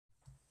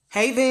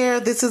Hey there,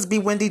 this is B.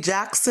 Wendy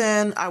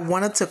Jackson. I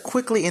wanted to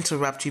quickly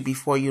interrupt you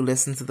before you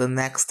listen to the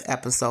next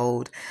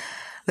episode.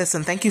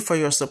 Listen, thank you for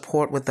your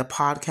support with the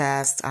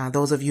podcast.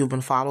 Those of you who've been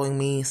following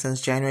me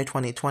since January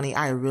 2020,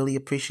 I really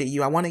appreciate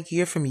you. I want to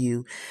hear from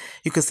you.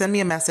 You can send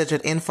me a message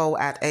at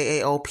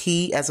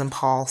info@AAOP as in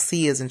Paul,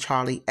 C as in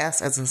Charlie,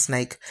 S as in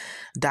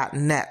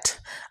Snake.net.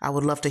 I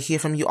would love to hear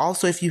from you.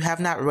 Also, if you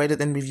have not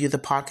rated and reviewed the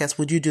podcast,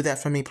 would you do that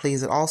for me,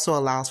 please? It also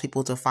allows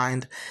people to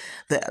find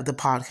the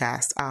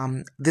podcast.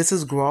 This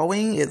is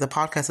growing. The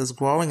podcast is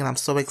growing and I'm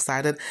so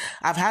excited.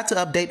 I've had to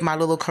update my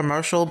little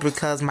commercial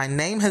because my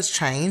name has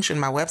changed and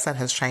my website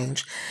has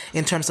changed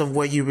in terms of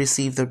where you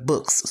receive the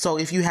books. So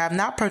if you have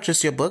not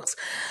purchased your books,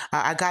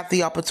 I got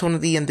the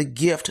opportunity and the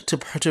gift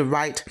to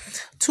write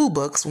two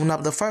books.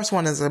 The first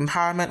one is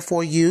Empowerment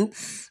for You,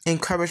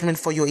 Encouragement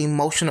for Your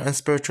Emotional and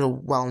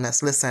Spiritual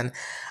Wellness. Listen,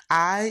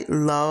 I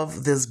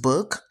love this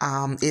book.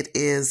 It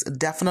is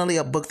definitely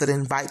a book that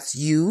invites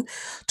you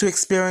to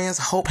experience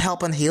hope,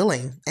 help, and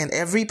healing. And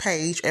every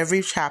page,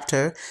 every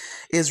chapter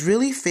is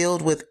really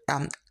filled with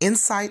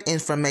insight,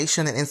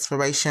 information, and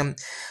inspiration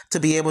to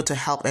be able to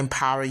help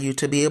empower you,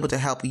 to be able to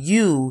help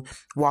you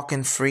walk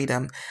in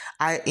freedom.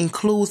 I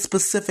include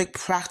specific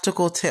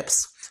practical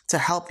tips to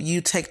help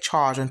you take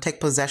charge and take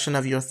possession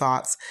of your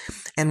thoughts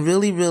and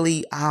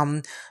really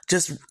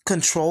just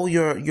control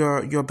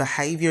your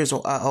behaviors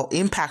or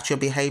impact your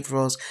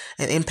behaviors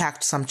and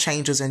impact some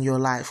changes in your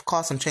life,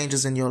 cause some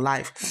changes in your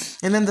life.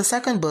 And then the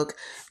second book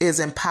is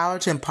Empower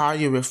to Empower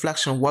You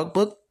Reflection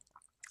Workbook.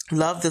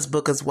 Love this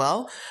book as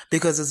well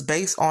because it's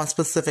based on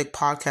specific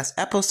podcast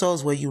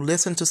episodes where you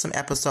listen to some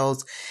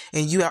episodes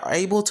and you are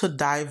able to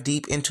dive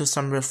deep into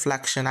some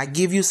reflection. I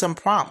give you some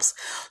prompts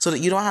so that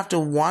you don't have to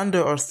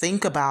wonder or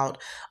think about,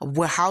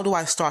 well, how do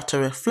I start to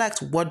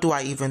reflect? What do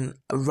I even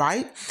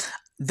write?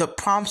 The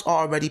prompts are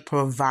already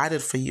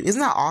provided for you.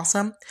 Isn't that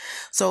awesome?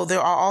 So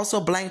there are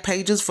also blank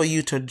pages for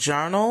you to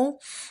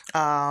journal,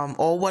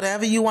 or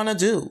whatever you want to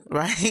do,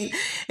 right?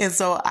 And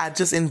so I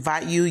just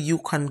invite you, you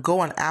can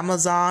go on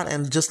Amazon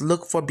and just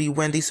look for B.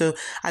 Wendy. So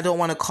I don't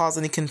want to cause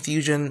any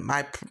confusion.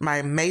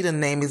 My maiden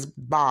name is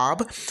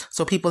Bob.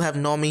 So people have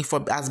known me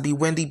as B.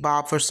 Wendy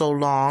Bob for so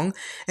long.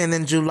 And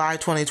then July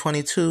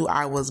 2022,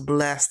 I was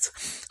blessed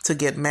to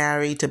be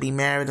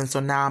married. And so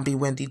now I'm B.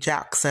 Wendy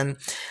Jackson.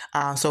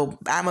 So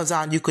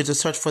Amazon, you could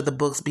just search for the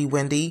books B.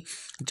 Wendy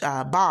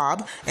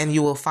Bob, and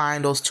you will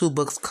find those two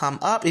books come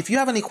up. If you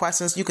have any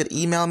questions, you could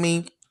email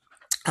me.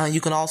 You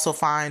can also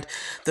find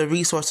the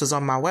resources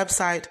on my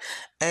website,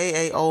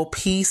 AAOPCS.net.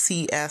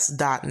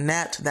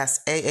 That's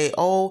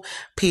AAO,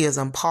 P as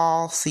in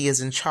Paul, C as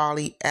in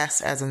Charlie,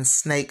 S as in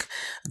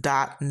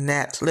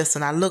Snake.net.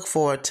 Listen, I look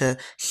forward to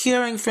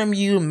hearing from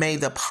you. May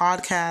the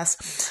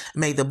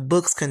the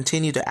books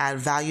continue to add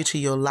value to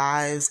your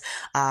lives.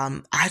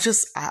 I'm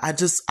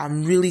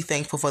really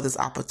thankful for this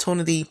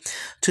opportunity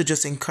to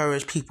just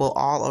encourage people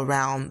all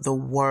around the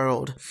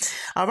world.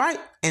 All right.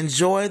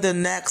 Enjoy the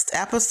next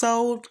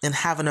episode and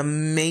have an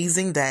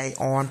amazing day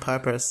on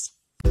purpose.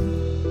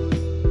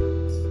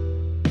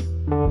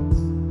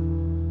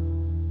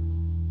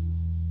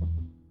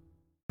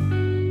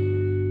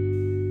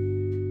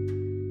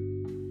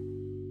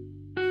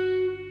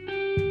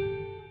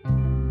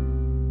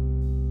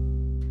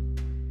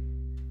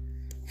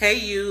 Hey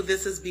you,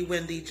 this is B.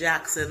 Wendy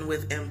Jackson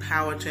with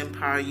Empower to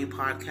Empower You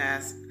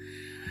podcast.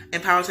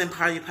 Empower to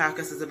Empower You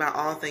podcast is about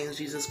all things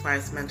Jesus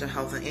Christ, mental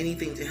health, and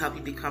anything to help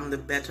you become the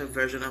better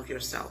version of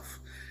yourself.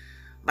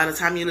 By the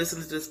time you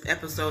listen to this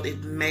episode,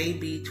 it may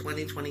be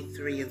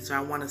 2023, and so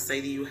I want to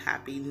say to you,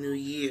 Happy New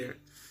Year.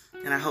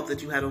 And I hope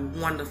that you had a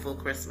wonderful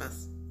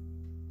Christmas.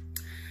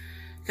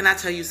 Can I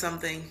tell you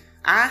something?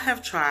 I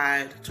have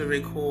tried to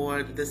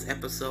record this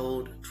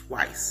episode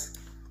twice.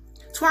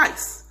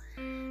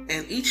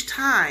 And each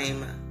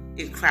time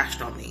it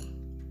crashed on me.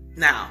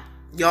 Now,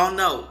 y'all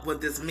know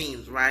what this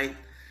means, right?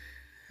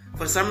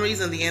 For some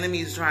reason, the enemy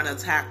is trying to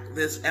attack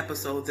this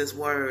episode, this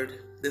word,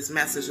 this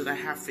message that I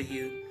have for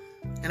you.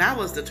 And I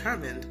was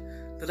determined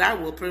that I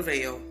will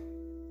prevail.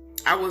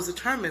 I was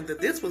determined that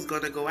this was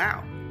going to go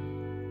out.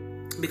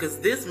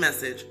 Because this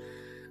message,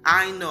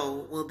 I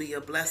know, will be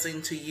a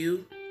blessing to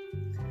you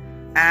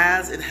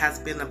as it has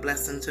been a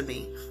blessing to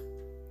me.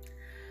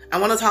 I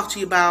want to talk to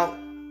you about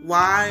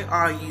why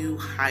are you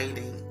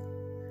hiding?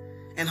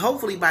 And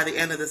hopefully by the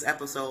end of this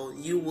episode,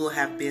 you will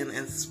have been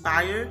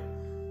inspired.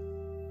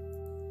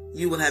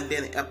 You will have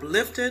been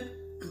uplifted.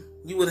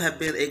 You will have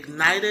been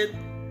ignited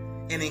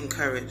and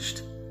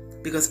encouraged.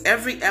 Because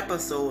every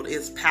episode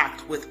is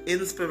packed with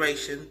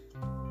inspiration,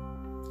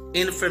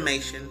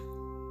 information,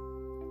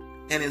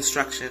 and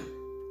instruction.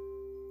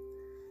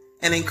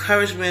 And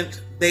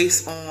encouragement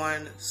based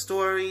on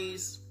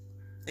stories,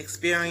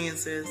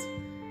 experiences,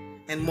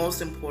 and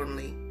most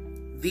importantly,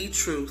 the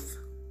truth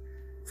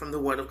from the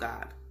Word of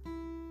God.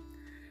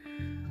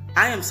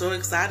 I am so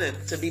excited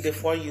to be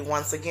before you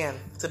once again.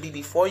 For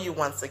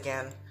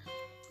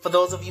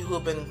those of you who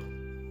have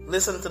been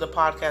listening to the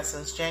podcast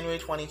since January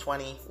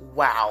 2020,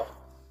 wow.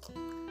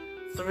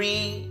 3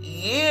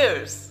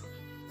 years.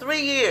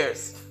 3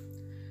 years.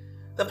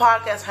 The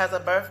podcast has a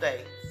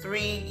birthday, 3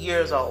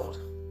 years old,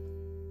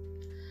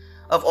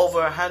 of over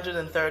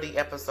 130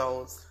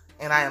 episodes.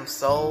 And I am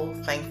so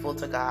thankful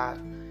to God,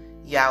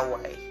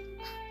 Yahweh,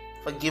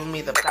 for giving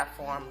me the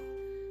platform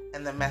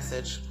and the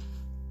message.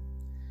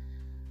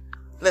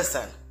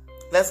 Listen,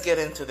 let's get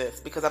into this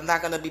because I'm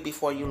not going to be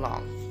before you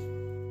long.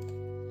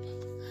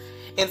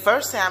 In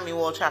 1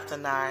 Samuel chapter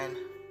 9,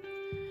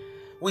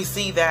 we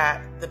see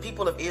that the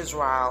people of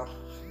Israel,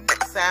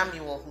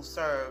 Samuel, who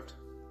served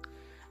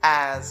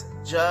as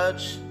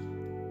judge,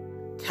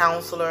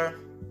 counselor,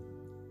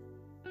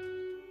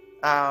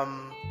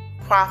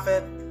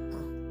 prophet,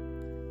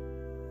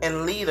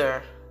 and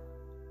leader,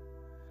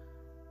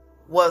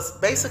 was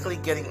basically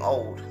getting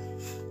old.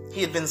 He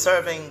had been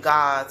serving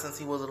God since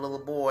he was a little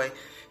boy.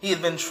 He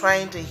had been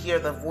trained to hear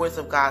the voice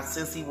of God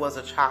since he was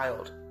a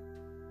child.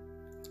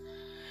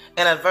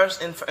 And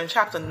in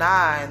chapter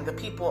 9, the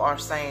people are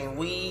saying,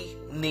 we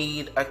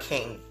need a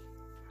king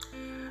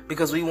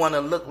because we want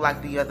to look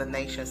like the other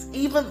nations.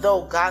 Even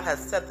though God has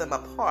set them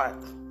apart,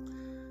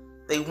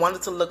 they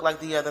wanted to look like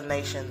the other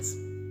nations.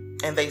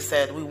 And they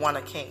said, we want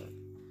a king.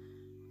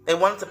 They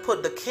wanted to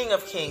put the King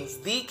of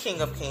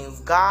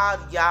Kings,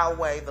 God,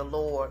 Yahweh, the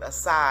Lord,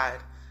 aside.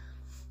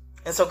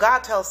 And so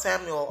God tells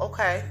Samuel,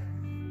 okay,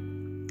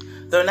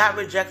 they're not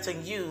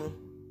rejecting you,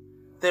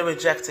 they're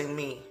rejecting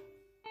me.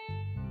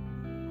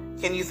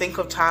 Can you think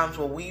of times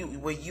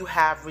where you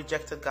have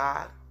rejected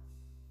God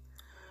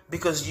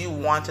because you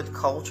wanted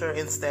culture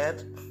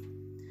instead?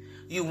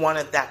 You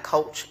wanted that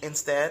coach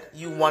instead.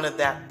 You wanted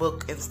that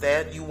book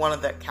instead. You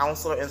wanted that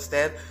counselor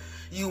instead.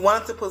 You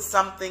wanted to put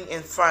something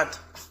in front.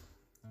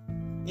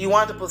 You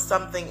wanted to put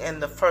something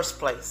in the first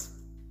place.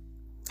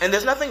 And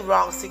there's nothing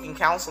wrong seeking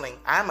counseling.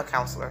 I'm a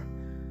counselor,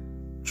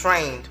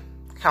 trained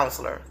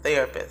counselor,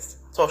 therapist,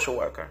 social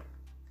worker,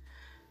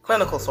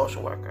 clinical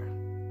social worker,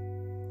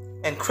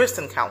 and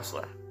Christian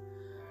counselor.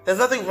 There's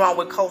nothing wrong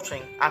with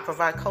coaching. I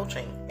provide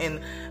coaching,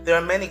 and there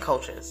are many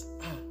coaches.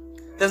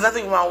 There's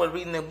nothing wrong with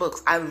reading the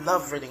books. I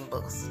love reading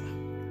books.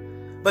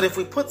 But if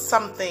we put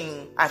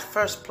something at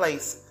first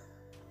place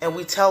and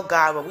we tell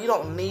God, well, we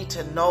don't need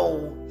to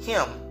know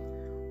him.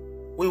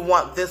 We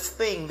want this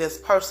thing, this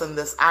person,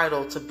 this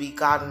idol to be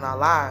God in our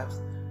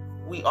lives.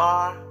 We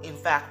are, in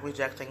fact,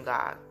 rejecting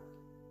God.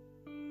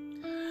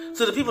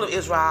 So the people of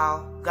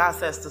Israel, God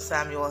says to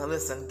Samuel,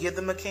 listen, give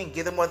them a king,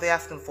 give them what they're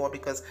asking for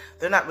because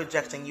they're not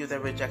rejecting you, they're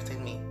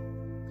rejecting me.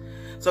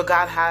 So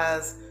God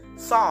has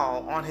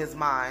Saul on his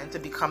mind to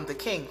become the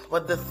king.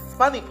 But the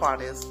funny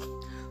part is,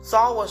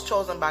 Saul was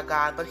chosen by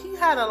God, but he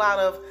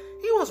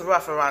was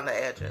rough around the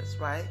edges,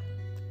 right?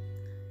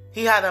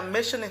 He had a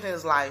mission in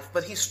his life,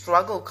 but he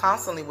struggled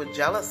constantly with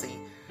jealousy,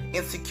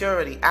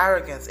 insecurity,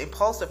 arrogance,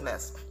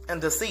 impulsiveness,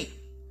 and deceit.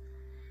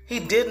 He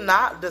did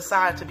not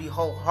decide to be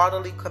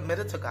wholeheartedly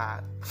committed to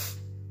God.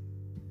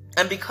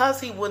 And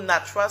because he would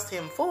not trust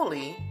him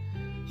fully,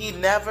 he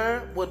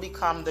never would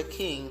become the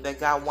king that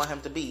God wanted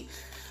him to be.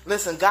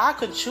 Listen, God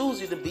can choose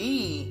you to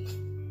be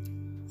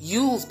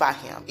used by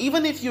him.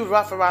 Even if you're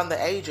rough around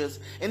the edges,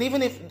 and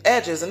even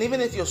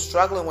if you're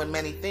struggling with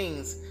many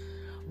things,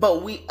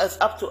 but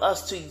it's up to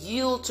us to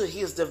yield to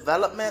his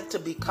development, to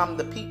become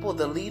the people,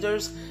 the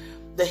leaders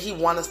that he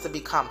wants us to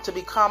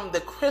become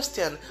the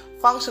Christian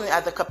functioning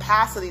at the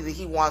capacity that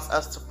he wants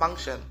us to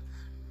function.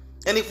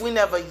 And if we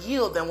never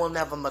yield, then we'll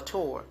never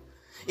mature.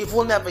 If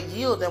we'll never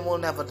yield, then we'll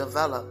never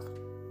develop.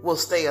 We'll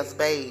stay as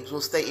babes. We'll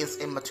stay as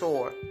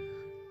immature.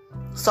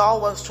 Saul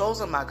was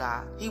chosen by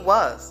God. He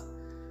was.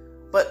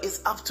 But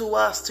it's up to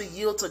us to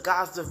yield to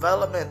God's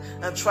development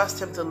and trust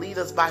him to lead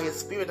us by his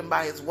spirit and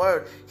by his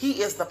word.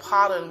 He is the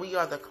potter and we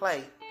are the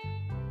clay.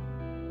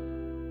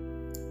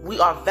 We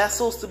are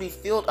vessels to be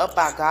filled up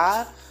by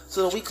God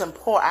so that we can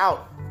pour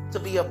out to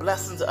be a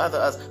blessing to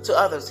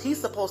others. He's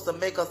supposed to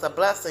make us a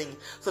blessing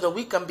so that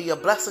we can be a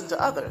blessing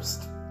to others.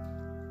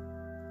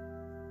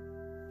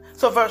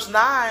 So verse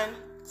 9,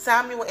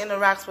 Samuel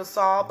interacts with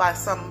Saul by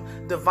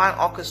some divine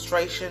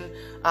orchestration.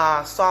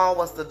 Saul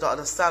was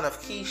the son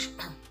of Kish.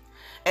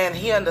 And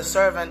he and the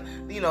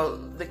servant,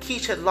 the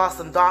Kish had lost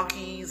some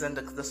donkeys, and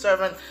the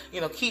servant,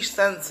 Kish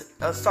sends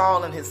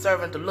Saul and his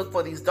servant to look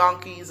for these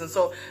donkeys. And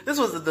so this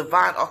was a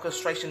divine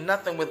orchestration.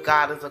 Nothing with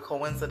God is a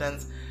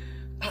coincidence.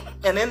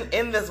 And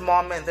in this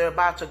moment, they're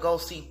about to go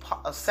see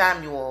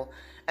Samuel,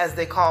 as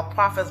they called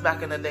prophets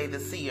back in the day, the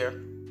seer.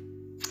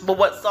 But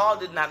what Saul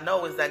did not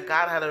know is that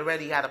God had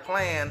already had a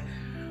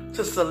plan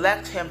to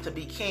select him to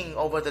be king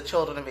over the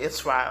children of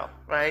Israel,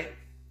 right?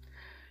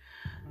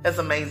 That's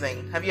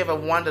amazing. Have you ever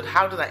wondered,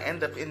 how did I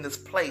end up in this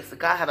place?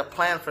 God had a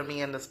plan for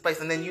me in this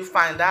place. And then you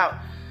find out,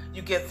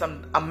 you get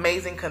some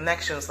amazing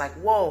connections like,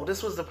 whoa,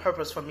 this was the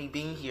purpose for me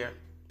being here.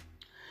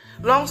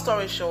 Long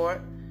story short,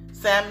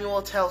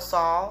 Samuel tells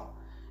Saul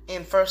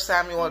in 1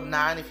 Samuel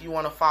 9, if you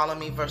want to follow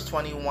me, verse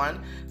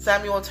 21,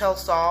 Samuel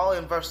tells Saul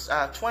in verse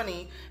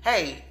 20,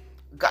 hey,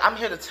 I'm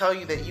here to tell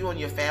you that you and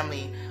your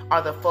family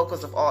are the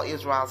focus of all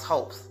Israel's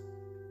hopes.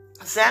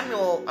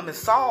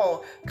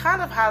 Saul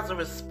kind of has a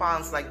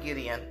response like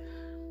Gideon.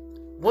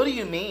 What do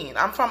you mean?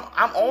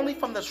 I'm only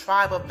from the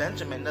tribe of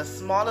Benjamin, the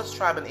smallest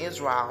tribe in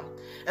Israel,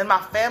 and my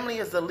family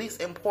is the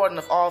least important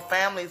of all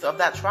families of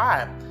that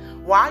tribe.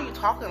 Why are you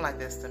talking like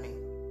this to me?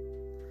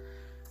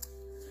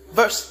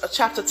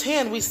 Chapter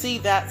 10, we see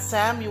that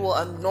Samuel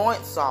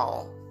anoints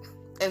Saul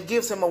and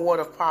gives him a word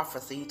of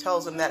prophecy. He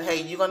tells him that,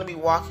 hey, you're going to be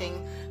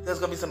walking. There's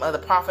going to be some other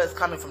prophets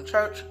coming from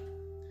church.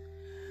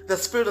 The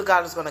Spirit of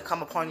God is going to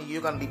come upon you.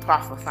 You're going to be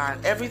prophesying.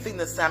 Everything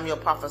that Samuel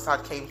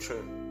prophesied came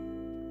true.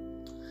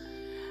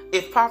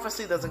 If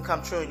prophecy doesn't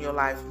come true in your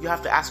life, you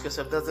have to ask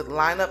yourself, does it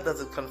line up?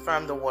 Does it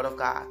confirm the word of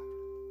God?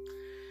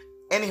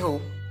 Anywho,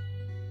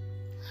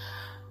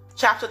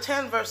 chapter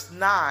 10, verse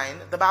 9,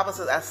 the Bible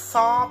says, as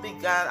Saul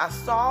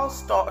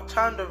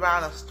turned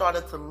around and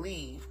started to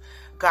leave,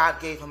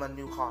 God gave him a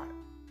new heart.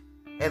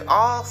 And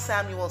all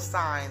Samuel's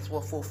signs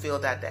were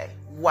fulfilled that day.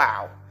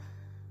 Wow.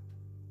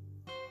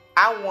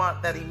 I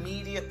want that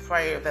immediate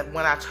prayer that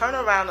when I turn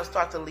around and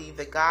start to leave,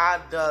 that God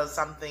does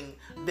something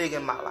big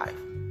in my life.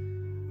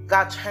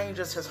 God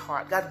changes his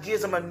heart. God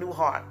gives him a new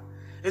heart.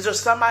 Is there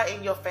somebody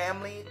in your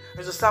family?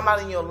 Is there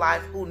somebody in your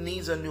life who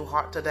needs a new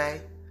heart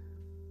today?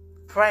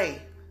 Pray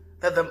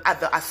that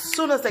as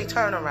soon as they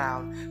turn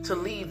around to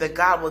leave, that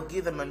God will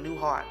give them a new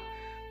heart.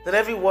 That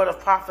every word of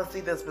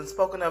prophecy that's been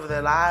spoken over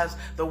their lives,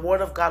 the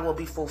word of God will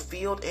be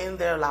fulfilled in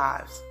their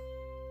lives.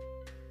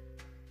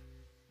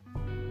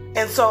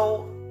 And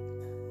so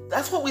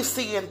that's what we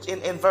see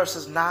in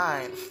verses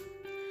 9.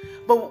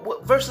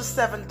 But verses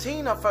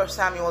 17 of 1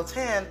 Samuel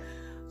 10,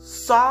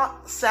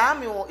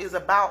 Samuel is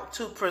about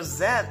to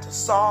present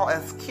Saul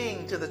as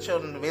king to the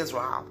children of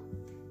Israel.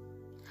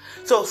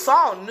 So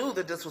Saul knew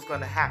that this was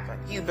going to happen.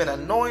 He'd been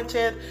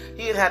anointed.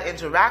 He had had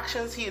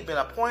interactions. He had been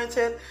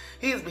appointed.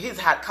 He's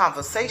had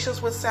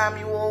conversations with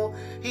Samuel.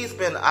 He's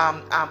been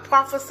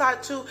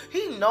prophesied to.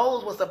 He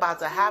knows what's about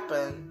to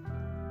happen.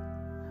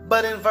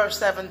 But in verse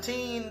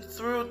 17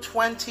 through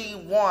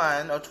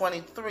 21 or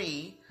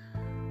 23,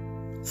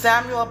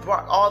 Samuel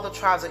brought all the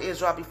tribes of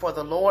Israel before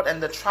the Lord,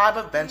 and the tribe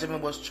of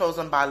Benjamin was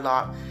chosen by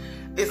lot.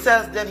 It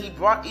says, then he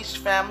brought each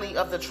family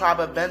of the tribe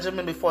of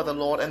Benjamin before the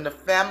Lord, and the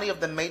family of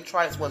the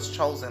Matrites was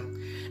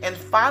chosen. And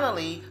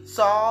finally,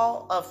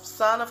 Saul,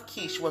 son of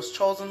Kish, was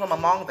chosen from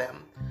among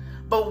them.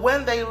 But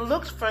when they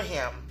looked for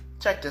him,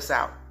 check this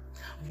out.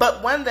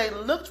 But when they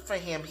looked for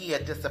him, he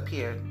had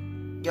disappeared.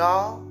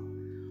 Y'all,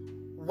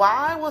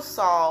 why was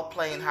Saul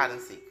playing hide and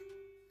seek?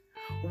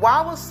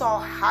 Why was Saul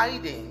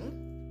hiding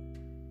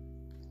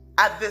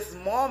at this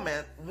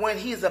moment when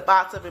he's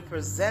about to be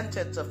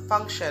presented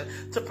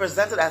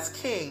as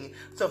king,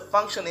 to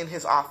function in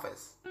his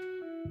office?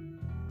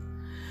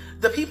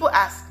 The people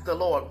asked the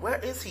Lord, where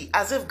is he?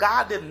 As if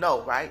God didn't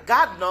know, right?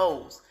 God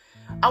knows.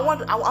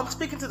 I'm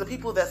speaking to the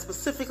people that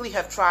specifically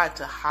have tried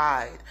to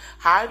hide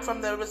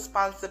from their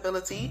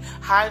responsibility,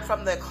 hide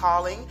from their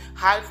calling,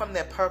 hide from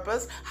their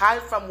purpose,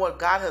 hide from what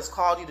God has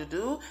called you to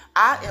do.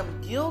 I am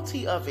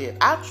guilty of it.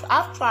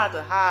 I've tried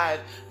to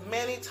hide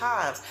many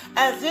times,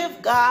 as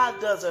if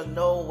God doesn't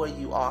know where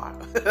you are.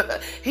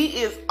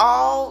 He is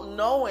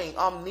all-knowing,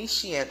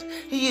 omniscient.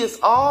 He is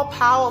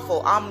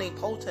all-powerful,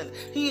 omnipotent.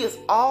 He is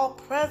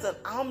all-present,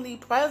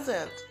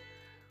 omnipresent.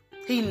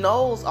 He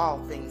knows all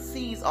things,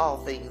 sees all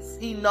things.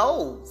 He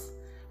knows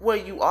where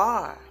you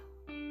are.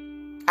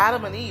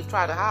 Adam and Eve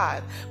tried to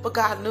hide, but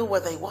God knew where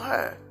they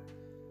were.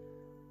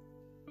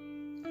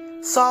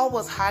 Saul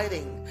was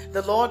hiding.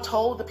 The Lord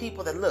told the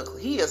people that, look,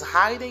 he is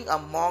hiding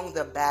among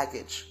the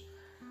baggage.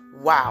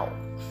 Wow.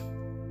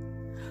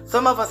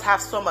 Some of us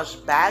have so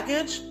much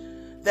baggage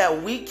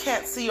that we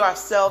can't see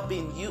ourselves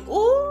being used.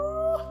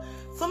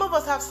 Some of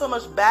us have so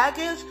much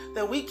baggage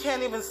that we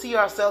can't even see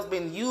ourselves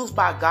being used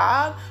by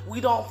God.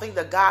 We don't think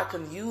that God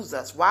can use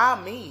us.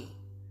 Why me?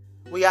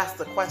 We ask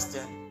the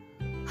question,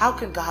 how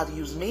can God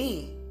use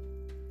me?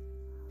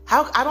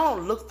 I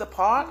don't look the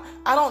part.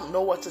 I don't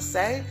know what to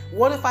say.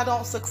 What if I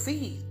don't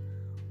succeed?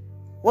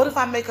 What if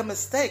I make a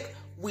mistake?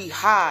 We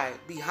hide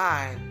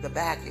behind the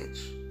baggage.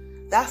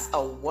 That's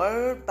a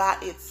word by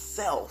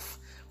itself.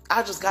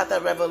 I just got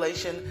that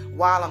revelation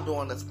while I'm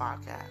doing this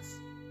podcast.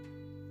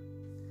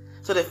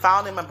 So they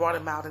found him and brought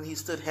him out, and he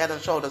stood head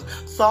and shoulders.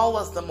 Saul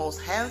was the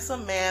most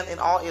handsome man in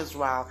all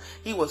Israel.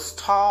 He was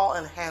tall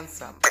and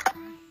handsome.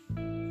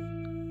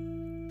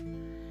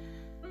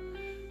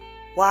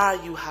 Why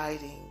are you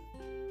hiding?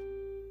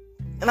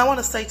 And I want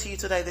to say to you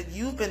today that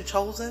you've been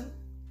chosen.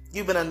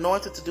 You've been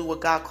anointed to do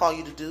what God called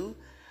you to do.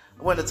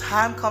 When the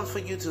time comes for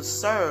you to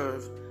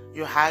serve,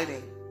 you're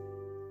hiding.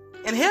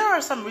 And here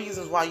are some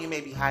reasons why you may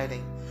be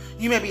hiding.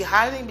 You may be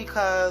hiding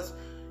because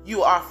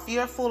you are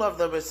fearful of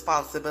the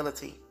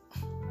responsibility.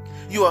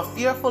 You are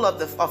fearful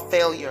of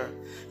failure.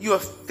 You are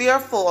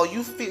fearful, or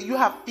you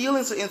have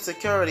feelings of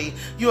insecurity.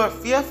 You are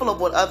fearful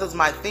of what others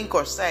might think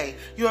or say.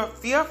 You are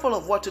fearful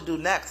of what to do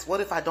next.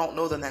 What if I don't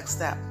know the next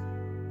step?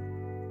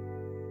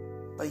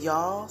 But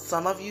y'all,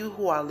 some of you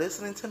who are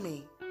listening to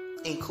me,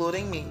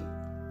 including me,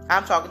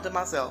 I'm talking to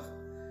myself.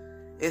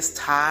 It's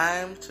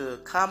time to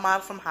come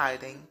out from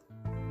hiding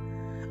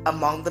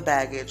among the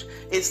baggage.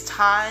 It's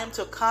time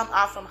to come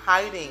out from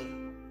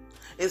hiding.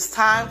 It's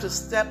time to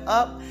step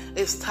up.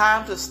 It's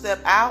time to step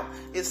out.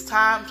 It's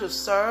time to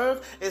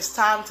serve. It's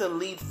time to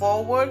lead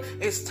forward.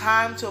 It's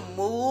time to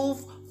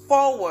move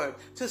forward,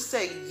 to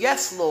say,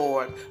 yes,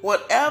 Lord,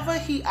 whatever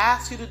he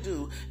asks you to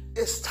do.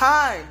 It's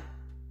time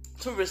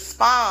to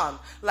respond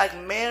like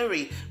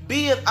Mary.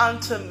 Be it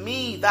unto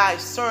me, thy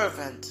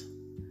servant.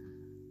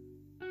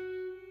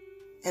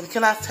 And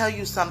can I tell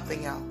you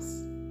something else?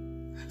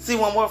 See,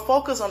 when we're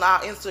focused on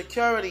our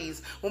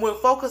insecurities, when we're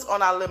focused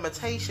on our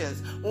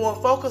limitations, when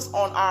we're focused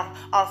on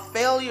our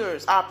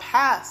failures, our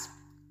past,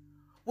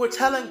 we're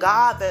telling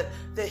God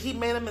that he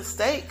made a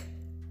mistake.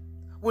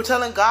 We're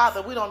telling God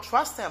that we don't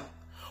trust him.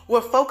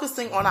 We're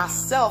focusing on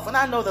ourselves. And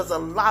I know there's a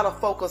lot of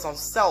focus on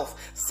self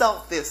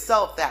this,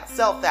 self that.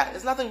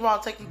 There's nothing wrong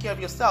taking care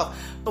of yourself.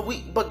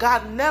 But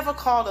God never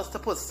called us to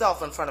put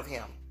self in front of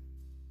him.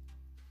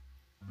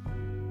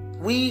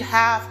 We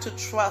have to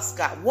trust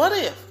God. What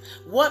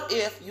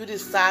if you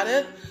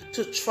decided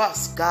to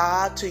trust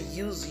God to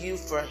use you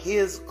for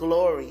his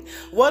glory?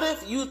 What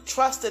if you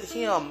trusted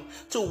him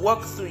to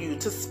work through you,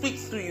 to speak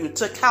through you,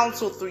 to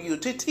counsel through you,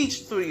 to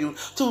teach through you,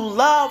 to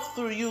love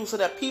through you, so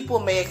that people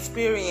may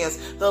experience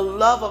the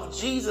love of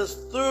Jesus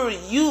through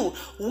you?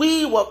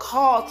 We were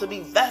called to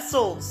be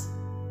vessels.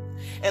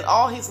 And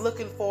all he's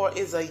looking for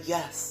is a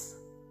yes.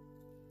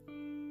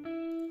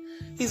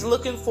 He's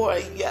looking for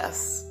a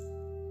yes.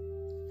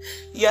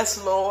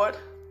 Yes, Lord,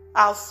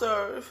 I'll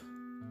serve.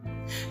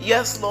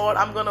 Yes, Lord,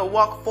 I'm going to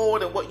walk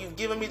forward in what you've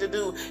given me to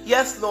do.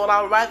 Yes, Lord,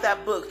 I'll write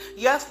that book.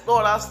 Yes,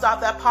 Lord, I'll start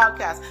that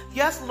podcast.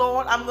 Yes,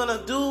 Lord, I'm going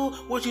to do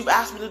what you've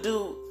asked me to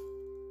do.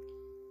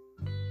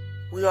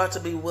 We are to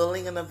be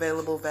willing and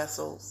available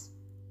vessels,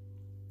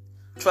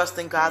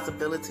 trusting God's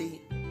ability,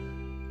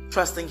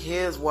 trusting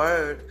his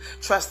word,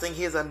 trusting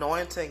his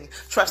anointing,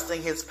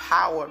 trusting his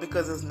power,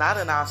 because it's not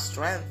in our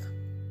strength.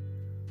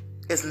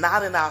 It's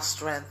not in our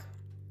strength.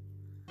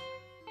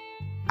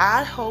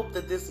 I hope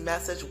that this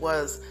message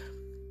was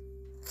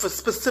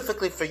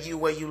specifically for you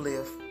where you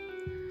live.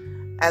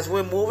 As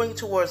we're moving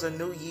towards a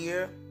new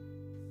year,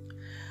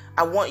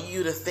 I want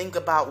you to think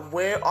about,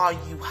 where are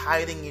you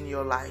hiding in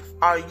your life?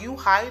 Are you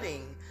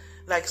hiding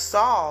like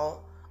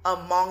Saul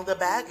among the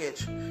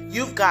baggage?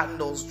 You've gotten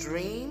those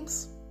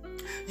dreams.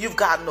 You've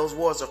gotten those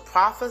words of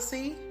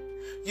prophecy.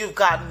 You've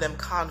gotten them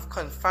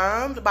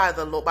confirmed by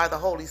the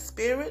Holy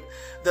Spirit.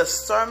 The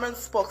sermon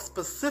spoke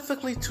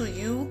specifically to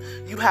you.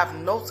 You have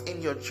notes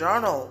in your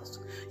journals.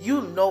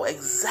 You know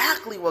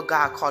exactly what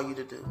God called you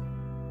to do.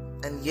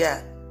 And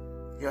yet,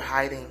 you're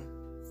hiding.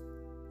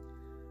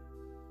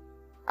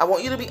 I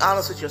want you to be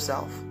honest with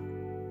yourself.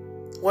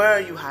 Where are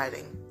you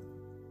hiding?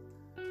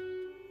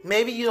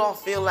 Maybe you don't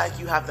feel like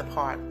you have the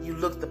part. You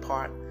look the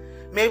part.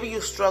 Maybe you're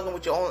struggling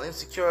with your own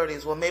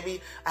insecurities. Well, maybe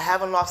I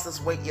haven't lost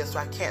this weight yet, so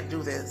I can't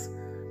do this.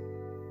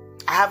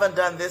 I haven't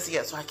done this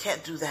yet, so I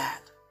can't do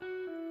that.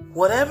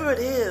 Whatever it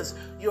is,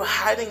 you're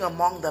hiding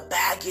among the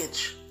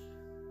baggage.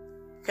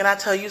 Can I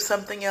tell you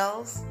something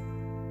else?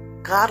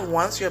 God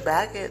wants your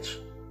baggage.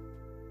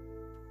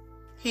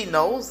 He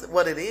knows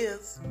what it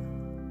is.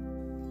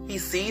 He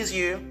sees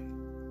you.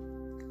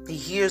 He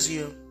hears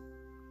you.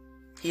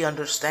 He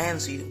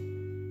understands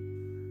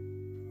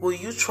you. Will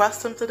you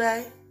trust him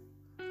today?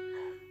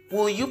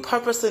 Will you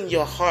purpose in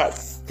your heart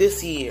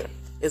this year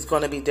is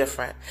going to be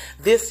different?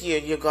 This year,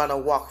 you're going to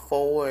walk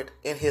forward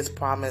in his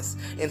promise,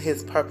 in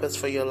his purpose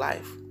for your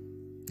life.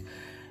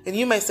 And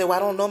you may say, well, I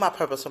don't know my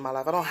purpose for my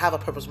life. I don't have a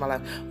purpose for my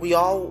life. We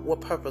all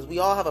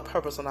have a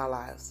purpose in our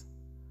lives.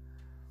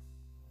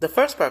 The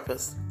first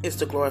purpose is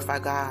to glorify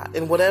God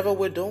in whatever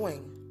we're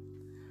doing.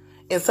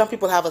 And some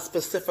people have a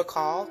specific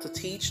call to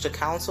teach, to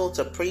counsel,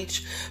 to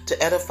preach,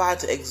 to edify,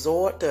 to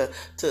exhort,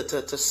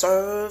 to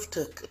serve,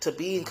 to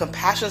be in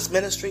compassionate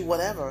ministry,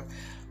 whatever.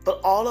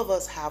 But all of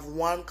us have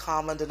one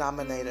common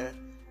denominator: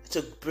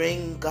 to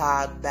bring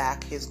God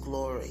back his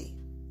glory.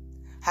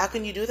 How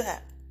can you do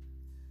that?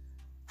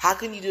 How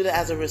can you do that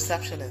as a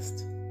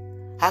receptionist?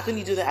 How can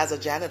you do that as a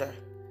janitor?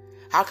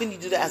 How can you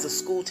do that as a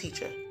school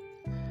teacher?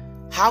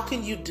 How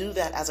can you do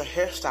that as a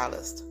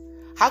hairstylist?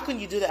 How can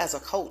you do that as a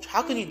coach?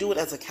 How can you do it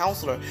as a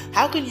counselor?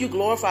 How can you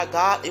glorify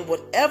God in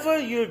whatever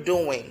you're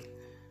doing?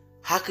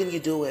 How can you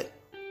do it?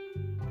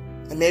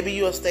 And maybe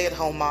you're a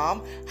stay-at-home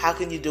mom. How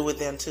can you do it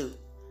then too?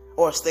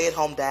 Or a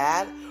stay-at-home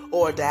dad,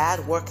 or a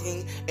dad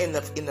working in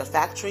the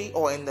factory,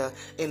 or in the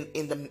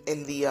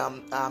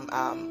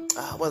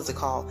what is it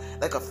called?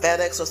 Like a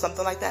FedEx or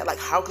something like that. Like,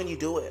 how can you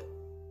do it?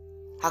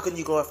 How can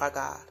you glorify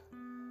God?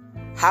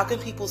 How can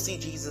people see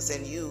Jesus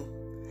in you?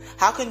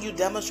 How can you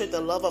demonstrate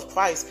the love of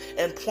Christ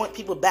and point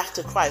people back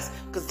to Christ?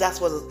 Because that's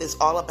what it's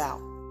all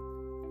about.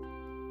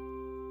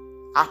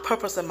 I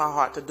purpose in my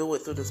heart to do it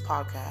through this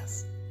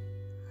podcast.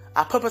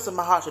 I purpose in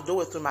my heart to do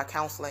it through my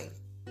counseling.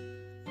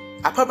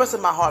 I purpose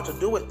in my heart to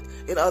do it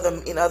in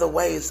other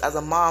ways, as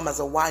a mom, as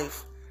a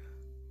wife,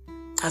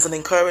 as an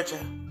encourager.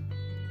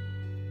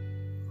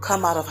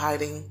 Come out of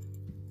hiding.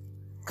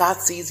 God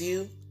sees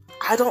you.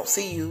 I don't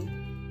see you,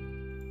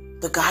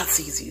 but God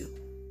sees you.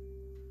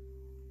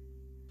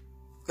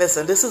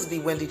 Listen, this is B.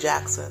 Wendy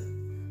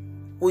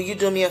Jackson. Will you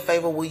do me a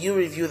favor? Will you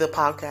review the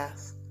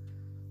podcast?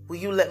 will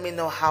you let me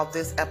know how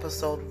this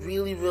episode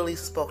really, really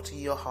spoke to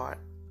your heart?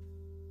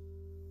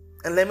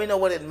 And let me know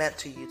what it meant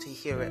to you to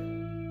hear it.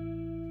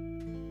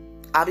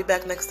 I'll be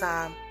back next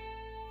time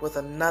with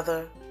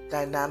another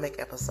dynamic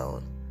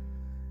episode.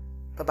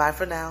 Bye-bye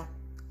for now,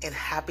 and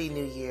Happy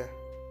New Year.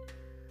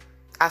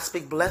 I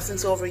speak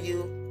blessings over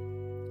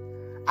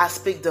you. I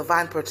speak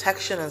divine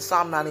protection in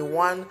Psalm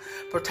 91,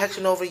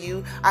 protection over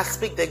you. I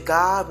speak that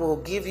God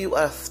will give you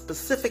a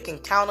specific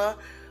encounter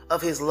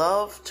of His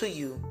love to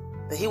you,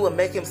 that He will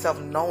make Himself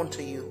known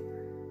to you,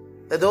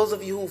 that those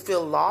of you who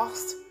feel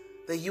lost,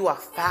 that you are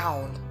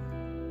found,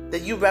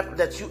 that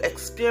you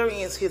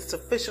experience His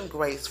sufficient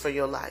grace for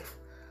your life,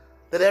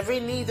 that every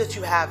need that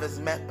you have is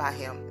met by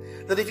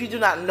Him, that if you do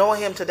not know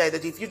Him today,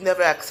 that if you've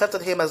never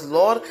accepted Him as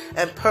Lord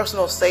and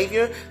personal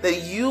Savior,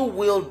 that you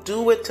will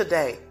do it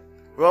today.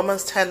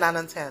 Romans 10:9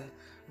 and 10.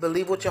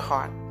 Believe with your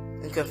heart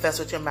and confess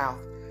with your mouth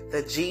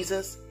that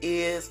Jesus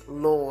is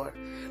Lord,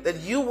 that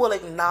you will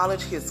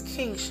acknowledge His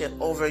kingship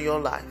over your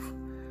life.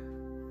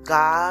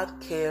 God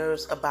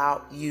cares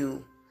about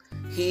you.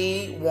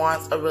 He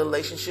wants a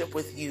relationship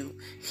with you.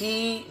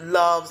 He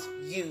loves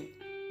you.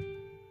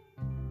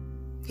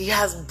 He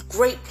has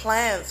great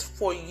plans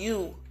for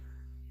you.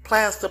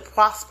 Plans to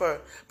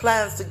prosper.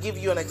 Plans to give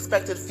you an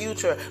expected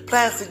future.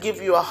 Plans to give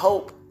you a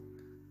hope.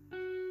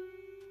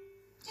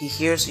 He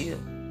hears you.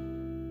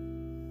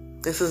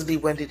 This is B.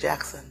 Wendy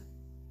Jackson.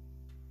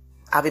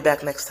 I'll be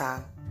back next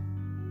time.